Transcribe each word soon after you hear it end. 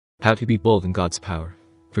How to be bold in God's power.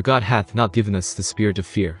 For God hath not given us the spirit of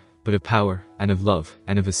fear, but of power, and of love,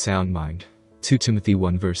 and of a sound mind. 2 Timothy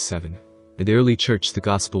 1 verse 7. In the early church the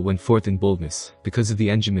gospel went forth in boldness, because of the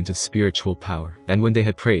enjoyment of spiritual power. And when they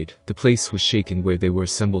had prayed, the place was shaken where they were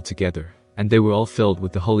assembled together. And they were all filled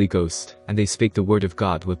with the Holy Ghost, and they spake the word of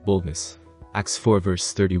God with boldness. Acts 4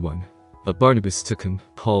 verse 31. But Barnabas took him,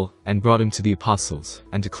 Paul, and brought him to the apostles,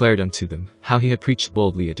 and declared unto them, how he had preached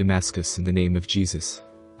boldly at Damascus in the name of Jesus.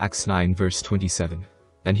 Acts 9 verse 27.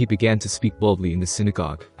 And he began to speak boldly in the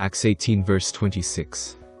synagogue. Acts 18 verse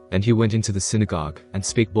 26. And he went into the synagogue, and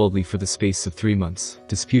spake boldly for the space of 3 months,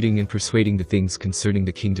 disputing and persuading the things concerning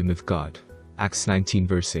the kingdom of God. Acts 19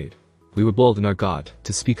 verse 8. We were bold in our God,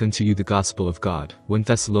 to speak unto you the gospel of God. 1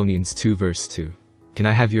 Thessalonians 2 verse 2. Can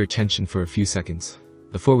I have your attention for a few seconds?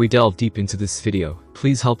 Before we delve deep into this video,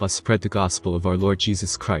 please help us spread the gospel of our Lord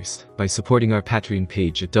Jesus Christ by supporting our Patreon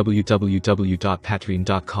page at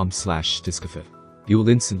www.patreon.com/discofit. You will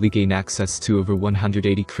instantly gain access to over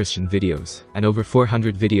 180 Christian videos, and over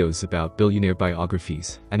 400 videos about billionaire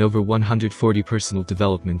biographies, and over 140 personal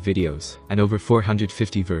development videos, and over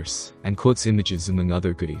 450 verse and quotes images among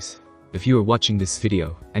other goodies. If you are watching this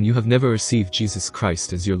video, and you have never received Jesus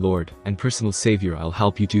Christ as your Lord and personal Savior, I'll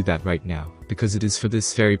help you do that right now, because it is for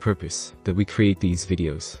this very purpose that we create these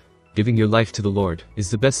videos. Giving your life to the Lord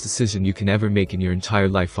is the best decision you can ever make in your entire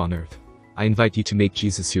life on earth. I invite you to make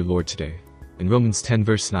Jesus your Lord today. In Romans 10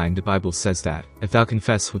 verse 9 the Bible says that, if thou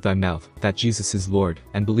confess with thy mouth that Jesus is Lord,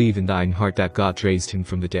 and believe in thine heart that God raised him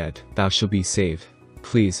from the dead, thou shalt be saved.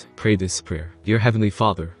 Please, pray this prayer. Dear Heavenly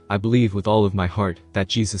Father, I believe with all of my heart that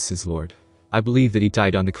Jesus is Lord. I believe that he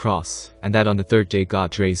died on the cross, and that on the third day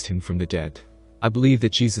God raised him from the dead. I believe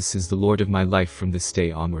that Jesus is the Lord of my life from this day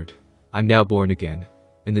onward. I'm now born again.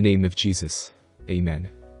 In the name of Jesus. Amen.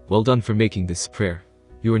 Well done for making this prayer.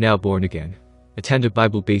 You are now born again. Attend a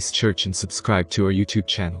Bible-based church and subscribe to our YouTube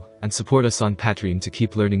channel, and support us on Patreon to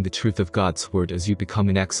keep learning the truth of God's Word as you become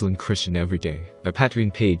an excellent Christian every day. Our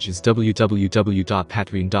Patreon page is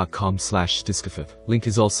www.patreon.com/discofit. Link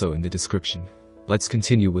is also in the description. Let's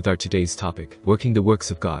continue with our today's topic, working the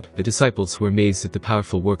works of God. The disciples were amazed at the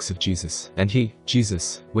powerful works of Jesus, and he,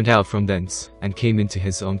 Jesus, went out from thence, and came into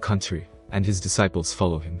his own country, and his disciples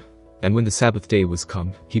followed him. And when the Sabbath day was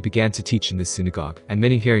come, he began to teach in the synagogue, and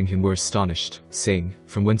many hearing him were astonished, saying,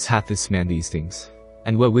 From whence hath this man these things?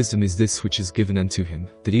 And what wisdom is this which is given unto him,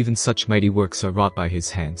 that even such mighty works are wrought by his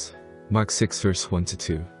hands? Mark 6 verse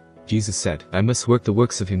 1-2. Jesus said, I must work the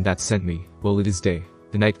works of him that sent me, while it is day.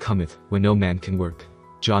 The night cometh, when no man can work.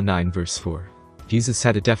 John 9 verse 4. Jesus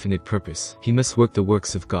had a definite purpose. He must work the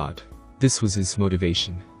works of God. This was his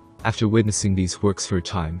motivation. After witnessing these works for a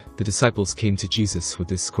time, the disciples came to Jesus with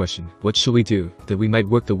this question, What shall we do, that we might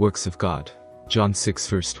work the works of God? John 6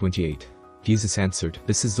 verse 28. Jesus answered,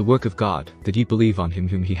 This is the work of God, that ye believe on him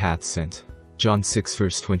whom he hath sent. John 6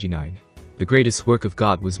 verse 29. The greatest work of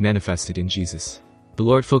God was manifested in Jesus. The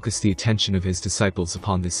Lord focused the attention of his disciples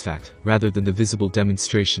upon this fact, rather than the visible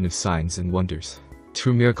demonstration of signs and wonders.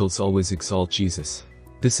 True miracles always exalt Jesus.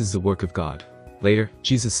 This is the work of God. Later,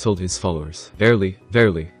 Jesus told his followers, Verily,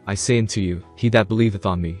 verily, I say unto you, he that believeth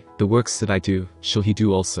on me, the works that I do, shall he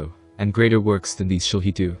do also, and greater works than these shall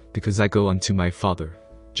he do, because I go unto my Father.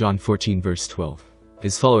 John 14 verse 12.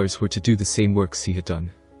 His followers were to do the same works he had done.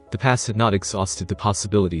 The past had not exhausted the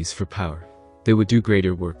possibilities for power. They would do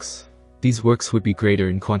greater works. These works would be greater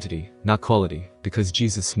in quantity, not quality, because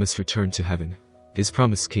Jesus must return to heaven. His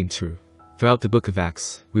promise came true. Throughout the book of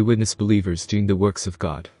Acts, we witness believers doing the works of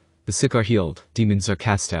God. The sick are healed, demons are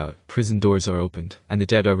cast out, prison doors are opened, and the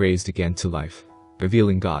dead are raised again to life.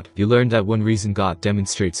 Revealing God. You learn that one reason God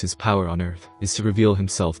demonstrates his power on earth is to reveal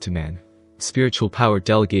himself to man. Spiritual power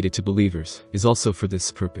delegated to believers is also for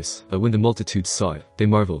this purpose. But when the multitudes saw it, they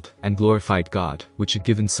marveled, and glorified God, which had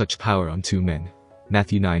given such power unto men.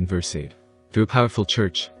 Matthew 9 verse 8. Through a powerful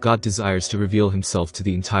church, God desires to reveal himself to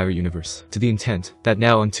the entire universe, to the intent that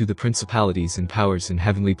now unto the principalities and powers in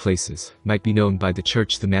heavenly places might be known by the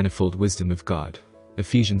church the manifold wisdom of God.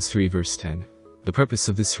 Ephesians 3 verse 10. The purpose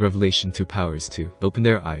of this revelation through power is to open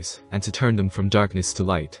their eyes, and to turn them from darkness to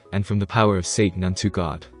light, and from the power of Satan unto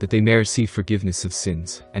God, that they may receive forgiveness of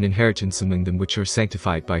sins, and inheritance among them which are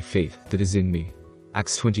sanctified by faith that is in me.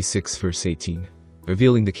 Acts 26 verse 18.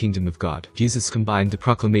 Revealing the kingdom of God. Jesus combined the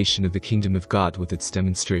proclamation of the kingdom of God with its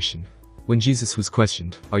demonstration. When Jesus was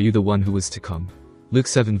questioned, Are you the one who was to come? Luke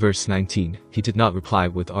 7 verse 19, he did not reply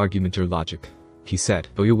with argument or logic. He said,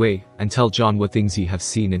 Go your way, and tell John what things ye have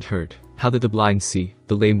seen and heard, how that the blind see,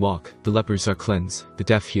 the lame walk, the lepers are cleansed, the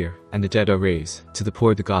deaf hear, and the dead are raised, to the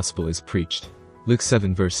poor the gospel is preached. Luke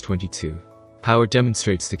 7 verse 22. Power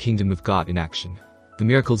demonstrates the kingdom of God in action. The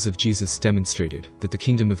miracles of Jesus demonstrated that the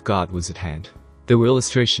kingdom of God was at hand. There were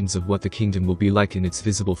illustrations of what the kingdom will be like in its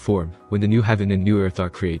visible form, when the new heaven and new earth are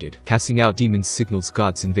created. Casting out demons signals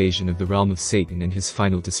God's invasion of the realm of Satan and his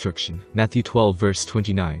final destruction. Matthew 12 verse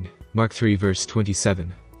 29, Mark 3 verse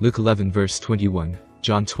 27, Luke 11 verse 21,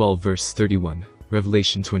 John 12 verse 31,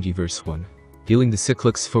 Revelation 20 verse 1. Healing the sick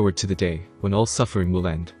looks forward to the day when all suffering will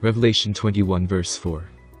end. Revelation 21 verse 4.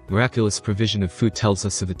 Miraculous provision of food tells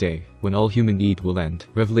us of the day when all human need will end.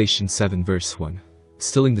 Revelation 7 verse 1.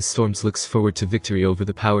 Stilling the storms looks forward to victory over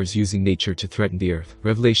the powers using nature to threaten the earth.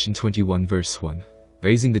 Revelation 21 verse 1.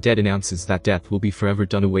 Raising the dead announces that death will be forever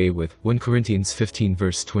done away with. 1 Corinthians 15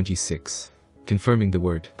 verse 26. Confirming the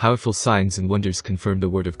word. Powerful signs and wonders confirm the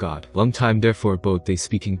word of God. Long time therefore abode they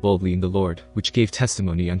speaking boldly in the Lord, which gave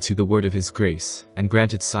testimony unto the word of his grace, and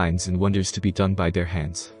granted signs and wonders to be done by their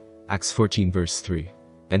hands. Acts 14 verse 3.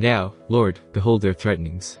 And now, Lord, behold their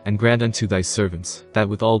threatenings, and grant unto thy servants, that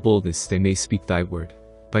with all boldness they may speak thy word,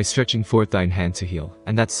 by stretching forth thine hand to heal,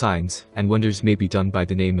 and that signs and wonders may be done by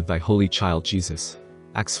the name of thy holy child Jesus.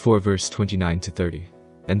 Acts 4 verse 29-30.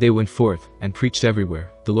 And they went forth, and preached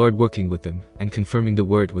everywhere, the Lord working with them, and confirming the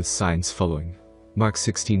word with signs following. Mark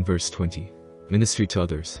 16 verse 20. Ministry to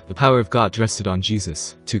others. The power of God rested on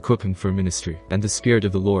Jesus, to equip him for ministry. And the Spirit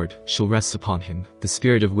of the Lord shall rest upon him, the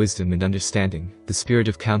Spirit of wisdom and understanding, the Spirit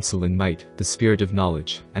of counsel and might, the Spirit of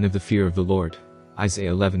knowledge, and of the fear of the Lord.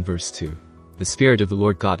 Isaiah 11 verse 2. The Spirit of the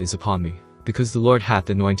Lord God is upon me, because the Lord hath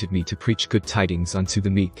anointed me to preach good tidings unto the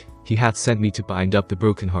meek. He hath sent me to bind up the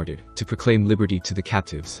brokenhearted, to proclaim liberty to the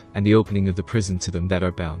captives, and the opening of the prison to them that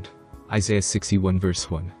are bound. Isaiah 61 verse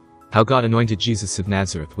 1. How God anointed Jesus of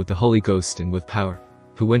Nazareth with the Holy Ghost and with power,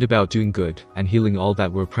 who went about doing good, and healing all that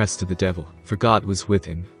were oppressed of the devil, for God was with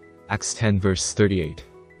him. Acts 10 verse 38.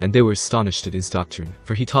 And they were astonished at his doctrine,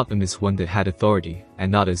 for he taught them as one that had authority, and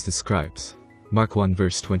not as the scribes. Mark 1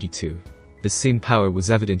 verse 22. This same power was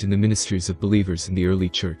evident in the ministries of believers in the early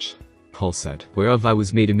church. Paul said, whereof I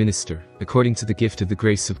was made a minister, according to the gift of the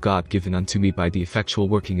grace of God given unto me by the effectual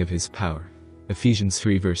working of his power. Ephesians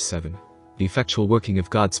 3 verse 7. The effectual working of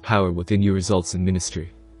God's power within you results in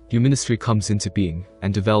ministry. Your ministry comes into being,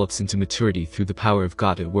 and develops into maturity through the power of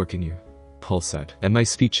God at work in you. Paul said, and my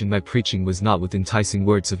speech and my preaching was not with enticing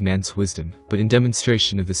words of man's wisdom, but in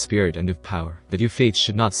demonstration of the Spirit and of power, that your faith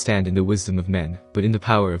should not stand in the wisdom of men, but in the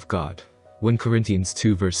power of God. 1 Corinthians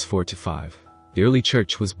 2 verse 4-5. The early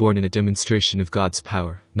church was born in a demonstration of God's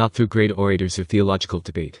power, not through great orators or theological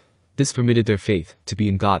debate. This permitted their faith to be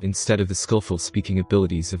in God instead of the skillful speaking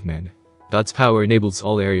abilities of men. God's power enables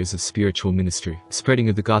all areas of spiritual ministry, spreading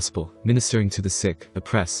of the gospel, ministering to the sick,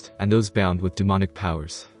 oppressed, and those bound with demonic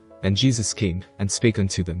powers. And Jesus came, and spake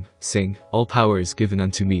unto them, saying, all power is given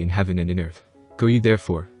unto me in heaven and in earth. Go ye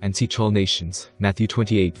therefore, and teach all nations. Matthew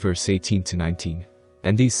 28 verse 18-19.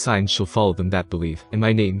 And these signs shall follow them that believe. In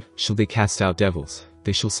my name shall they cast out devils,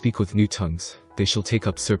 they shall speak with new tongues, they shall take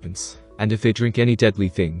up serpents, and if they drink any deadly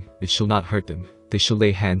thing, it shall not hurt them, they shall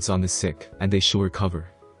lay hands on the sick, and they shall recover.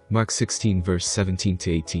 Mark 16 verse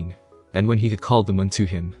 17-18. And when he had called them unto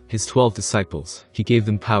him, his 12 disciples, he gave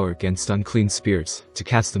them power against unclean spirits, to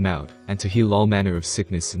cast them out, and to heal all manner of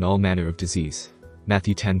sickness and all manner of disease.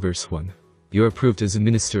 Matthew 10 verse 1. You are approved as a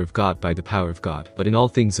minister of God by the power of God, but in all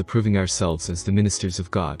things approving ourselves as the ministers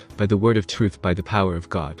of God, by the word of truth by the power of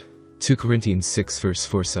God. 2 Corinthians 6 verse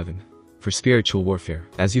 4-7. For spiritual warfare,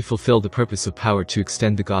 as you fulfill the purpose of power to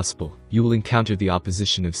extend the gospel, you will encounter the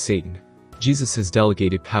opposition of Satan. Jesus has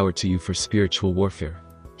delegated power to you for spiritual warfare.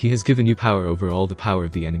 He has given you power over all the power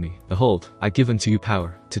of the enemy. Behold, I give unto you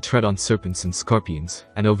power, to tread on serpents and scorpions,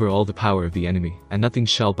 and over all the power of the enemy, and nothing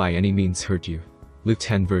shall by any means hurt you. Luke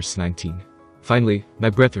 10 verse 19. Finally, my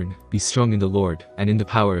brethren, be strong in the Lord, and in the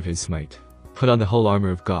power of his might. Put on the whole armor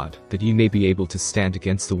of God, that ye may be able to stand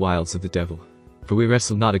against the wiles of the devil. For we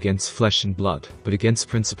wrestle not against flesh and blood, but against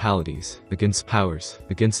principalities, against powers,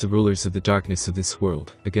 against the rulers of the darkness of this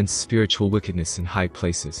world, against spiritual wickedness in high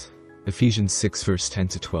places. Ephesians 6 verse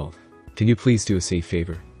 10-12. Can you please do us a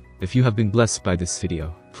favor? If you have been blessed by this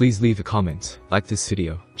video, please leave a comment, like this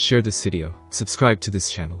video, share this video, subscribe to this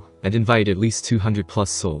channel, and invite at least 200 plus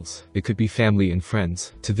souls, it could be family and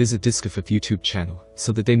friends, to visit Discofith YouTube channel,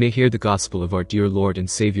 so that they may hear the gospel of our dear Lord and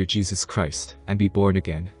Savior Jesus Christ, and be born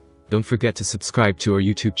again. Don't forget to subscribe to our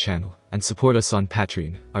YouTube channel, and support us on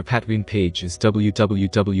Patreon. Our Patreon page is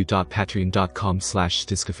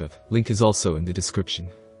www.patreon.com/discofith. Link is also in the description.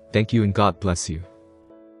 Thank you and God bless you.